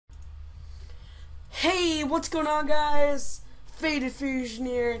Hey, what's going on, guys? Fadded Fusion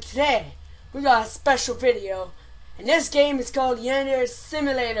here. Today, we got a special video, and this game is called Yandere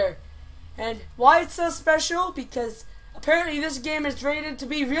Simulator. And why it's so special? Because apparently this game is rated to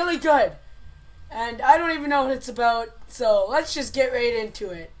be really good, and I don't even know what it's about. So let's just get right into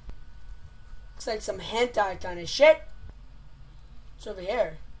it. Looks like some hentai kind of shit. What's over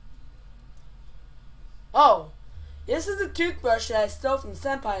here? Oh, this is the toothbrush that I stole from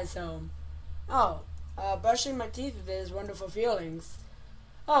Senpai's home. Oh, brushing my teeth with it is wonderful feelings.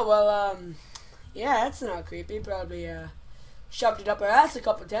 Oh, well, yeah, that's not creepy. Probably, shoved it up her ass a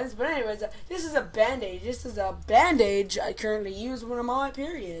couple times. But anyways, this is a bandage. This is a bandage I currently use when I'm on my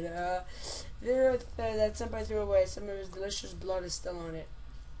period. That Senpai threw away. Some of his delicious blood is still on it.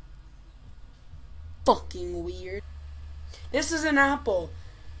 Fucking weird. This is an apple.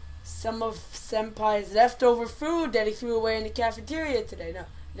 Some of Senpai's leftover food that he threw away in the cafeteria today. No,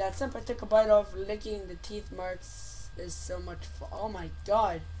 that Senpai took a bite off, licking the teeth marks is so much fun. Oh my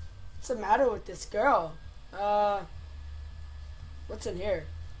god. What's the matter with this girl? What's in here?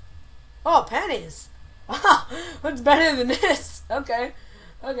 Oh, panties! What's better than this? Okay.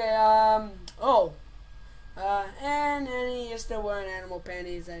 Okay, and you're still wearing animal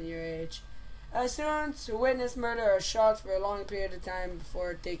panties at your age. Students who witness murder are shot for a long period of time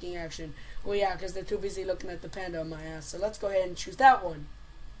before taking action. Well, yeah, because they're too busy looking at the panda on my ass. So let's go ahead and choose that one.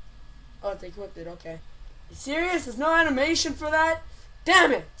 Oh, they equipped it. Okay. You serious? There's no animation for that?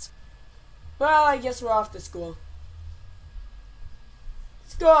 Damn it! Well, I guess we're off to school.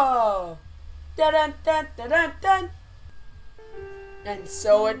 Let's go! Dun dun dun dun dun dun! And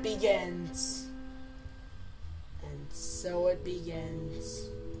so it begins. And so it begins.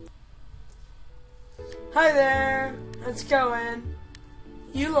 Hi there! How's it going?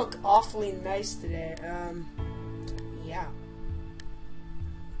 You look awfully nice today. Yeah.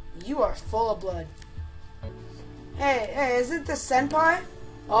 You are full of blood. Hey, is it the Senpai?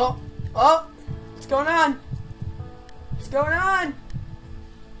 Oh, what's going on? What's going on?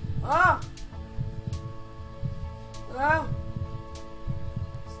 Oh! Hello?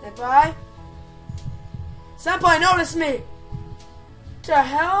 Senpai? Senpai, notice me! What the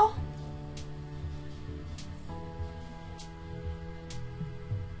hell?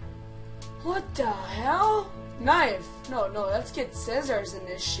 What the hell? Knife? No, let's get scissors in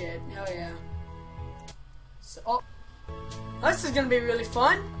this shit. Hell yeah. So, this is gonna be really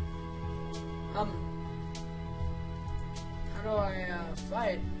fun. How do I,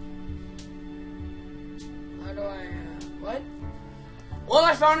 fight? How do I, what? Well,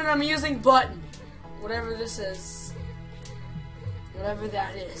 I found it. I'm using button. Whatever this is. Whatever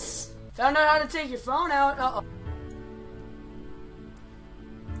that is. Found out how to take your phone out. Uh-oh.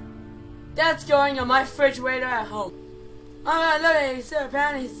 That's going on my refrigerator at home. Oh my god, look at these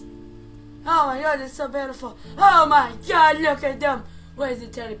panties. Oh my god, they're so beautiful. Oh my god, look at them. Where's the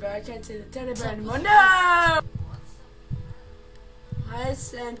teddy bear? I can't see the teddy bear anymore. No! Hi,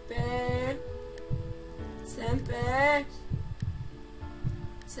 Senpai. Senpai.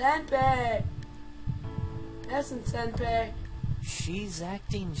 Senpai. Listen, Senpai. She's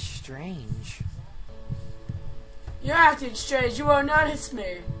acting strange. You're acting strange. You won't notice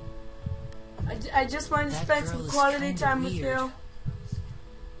me. I just wanted to spend some quality time with you.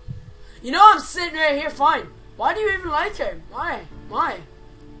 You know I'm sitting right here fine. Why do you even like him? Why?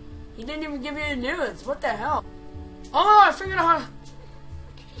 He didn't even give you the news. What the hell? Oh, I figured out how to...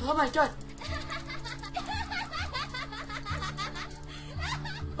 Oh my god.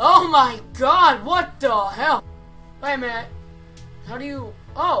 Oh my god, what the hell? Wait a minute. How do you...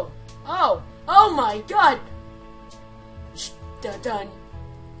 Oh my god. Dun dun.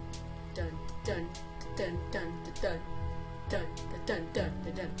 Dun dun dun dun dun dun dun dun dun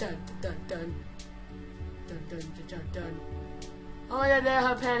dun dun dun dun dun dun dun. Oh my god, there I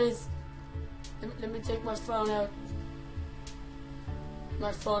have panties. Let me take my phone out.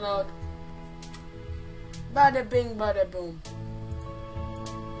 My phone out. Bada bing, bada boom.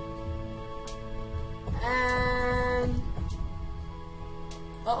 And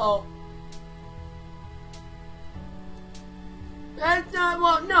uh-oh. That's not,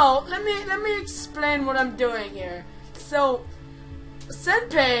 well, no, let me explain what I'm doing here. So,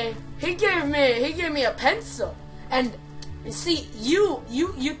 Senpai, he gave me a pencil, and you see, you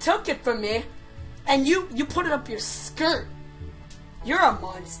took it from me, and you put it up your skirt. You're a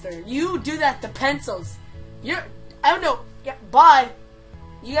monster. You do that to pencils. I don't know. Yeah, bye.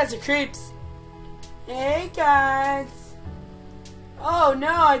 You guys are creeps. Hey guys. Oh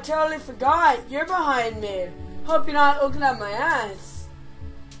no, I totally forgot. You're behind me. Hope you're not looking at my ass.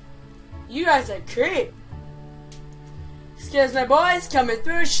 You guys are creep. Excuse my boys, coming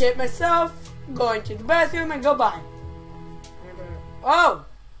through, shit myself. going to the bathroom and goodbye. Oh!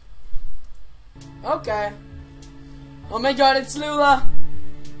 Okay. Oh my god, it's Lula!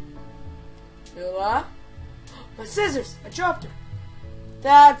 Lula? My scissors! I dropped her.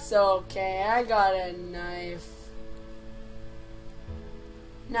 That's okay, I got a knife.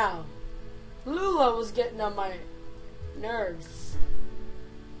 Now, Lula was getting on my nerves.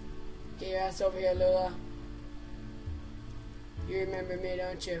 Get your ass over here, Lula. You remember me,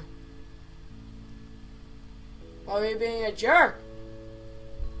 don't you? Why are you being a jerk?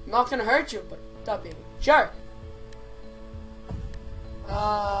 I'm not gonna hurt you, but stop being a jerk.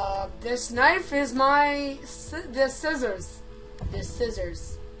 This knife is my scissors. The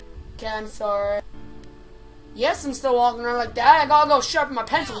scissors. Okay, I'm sorry. Yes, I'm still walking around like that. I gotta go sharpen my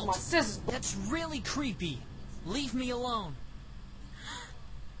pencil with my scissors. That's really creepy. Leave me alone.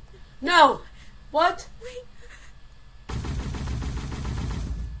 No! What? Wait.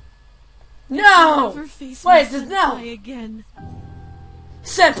 No! Never face Wait, my no! senpai again.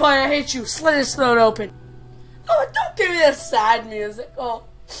 Senpai, I hate you. Slit his throat open. Oh, don't give me that sad music. Oh.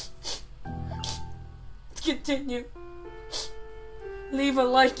 Let's continue. Leave a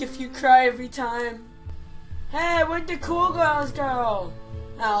like if you cry every time. Hey, where'd the cool girls go?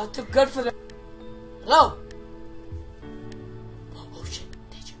 Oh, too good for them. Hello? Oh shit,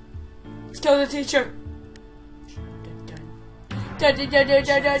 teacher. Let's go to the teacher.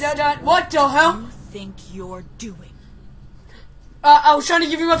 What the hell? You think you're doing? I was trying to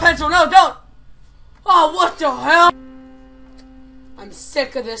give you my pencil. No, don't. Oh, what the hell? I'm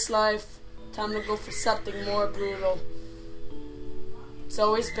sick of this life. Time to go for something more brutal. It's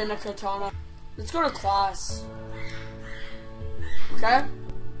always been a katana. Let's go to class. Okay?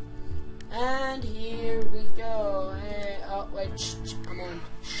 And here we go. Hey, oh, wait, I'm on.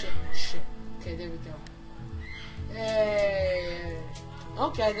 Shit. Okay, there we go. Hey.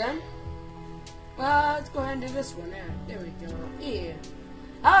 Okay, then. Let's go ahead and do this one. There we go. Yeah.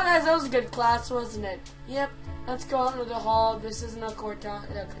 Oh, guys, that was a good class, wasn't it? Yep. Let's go out into the hall. This isn't a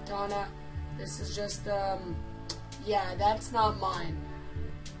katana. This is just, yeah, that's not mine.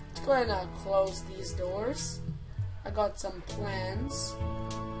 Let's go ahead and close these doors. I got some plans.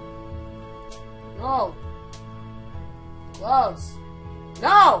 No. Close.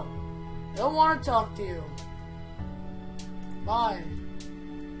 No! Don't want to talk to you. Bye.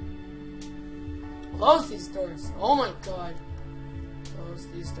 Close these doors. Oh my god. Close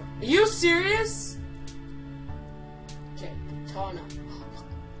these doors. Are you serious? Okay, katana.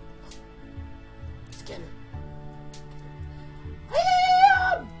 Let's get her.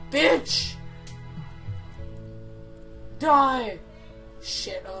 Yeah, bitch! Die!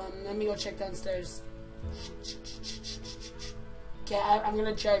 Shit, let me go check downstairs. Okay, I'm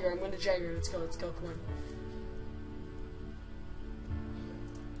gonna drag her. Let's go, come on.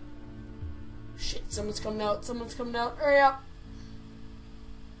 Shit, someone's coming out. Hurry up!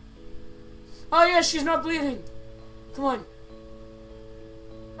 Oh yeah, she's not bleeding. Come on.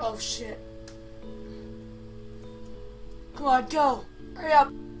 Oh shit. Come on, go. Hurry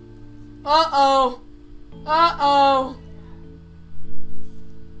up. Uh-oh.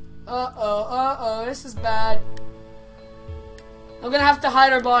 This is bad. I'm gonna have to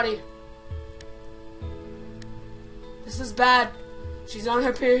hide her body. This is bad. She's on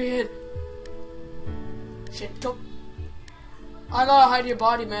her period. Shit, go. I gotta hide your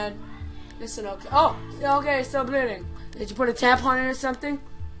body, man. Listen, okay. Oh, okay, still bleeding. Did you put a tampon in or something?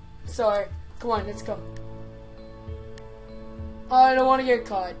 Sorry. Come on, let's go. Oh, I don't want to get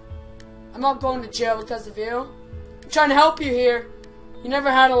caught. I'm not going to jail because of you. I'm trying to help you here. You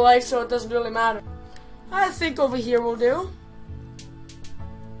never had a life, so it doesn't really matter. I think over here will do.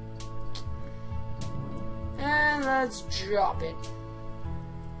 And let's drop it.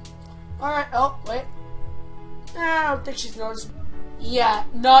 Alright, oh, wait. I don't think she's noticeable. Yeah,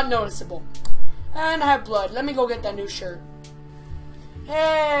 not noticeable. And I have blood. Let me go get that new shirt.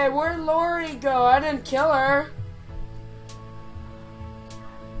 Hey, where'd Lori go? I didn't kill her.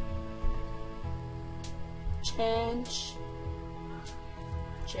 Change.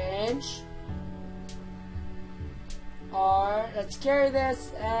 Alright, let's carry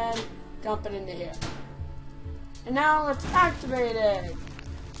this and dump it into here. And now let's activate it.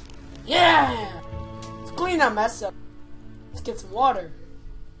 Yeah! Let's clean that mess up. Let's get some water.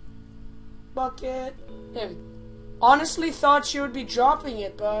 Bucket. There we go. Honestly thought she would be dropping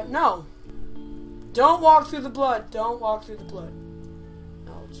it, but no. Don't walk through the blood. No,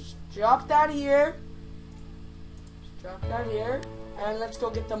 just drop that here. And let's go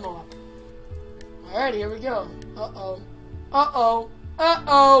get the mop. Alright, here we go.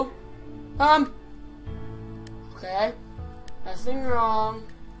 Okay. Nothing wrong.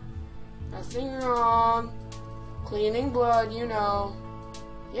 Nothing wrong. Cleaning blood, you know.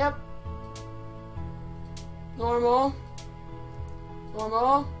 Yep. Normal.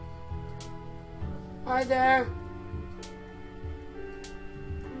 Normal. Hi there.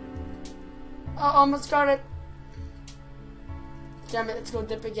 Oh, almost got it. Damn it, let's go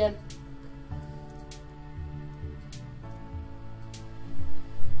dip again.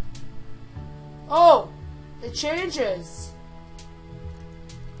 Oh! It changes.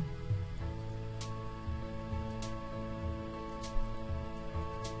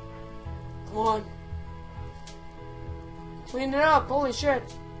 Come on. Clean it up, holy shit.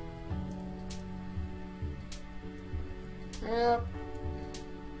 Yep.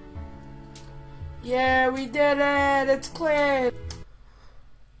 Yeah, we did it. It's clean.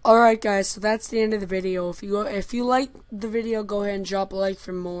 Alright guys, so that's the end of the video. If you like the video, go ahead and drop a like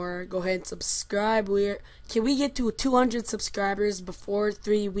for more. Go ahead and subscribe. Can we get to 200 subscribers before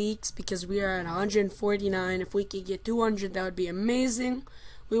 3 weeks? Because we are at 149. If we could get 200, that would be amazing.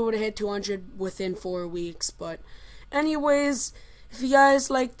 We would have hit 200 within 4 weeks. But anyways, if you guys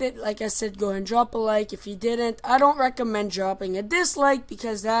liked it, like I said, go ahead and drop a like. If you didn't, I don't recommend dropping a dislike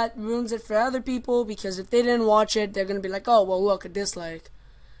because that ruins it for other people. Because if they didn't watch it, they're going to be like, oh, well, look, a dislike.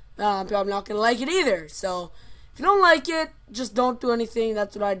 I'm not going to like it either. So, if you don't like it, just don't do anything.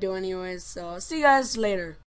 That's what I do anyways. So, see you guys later.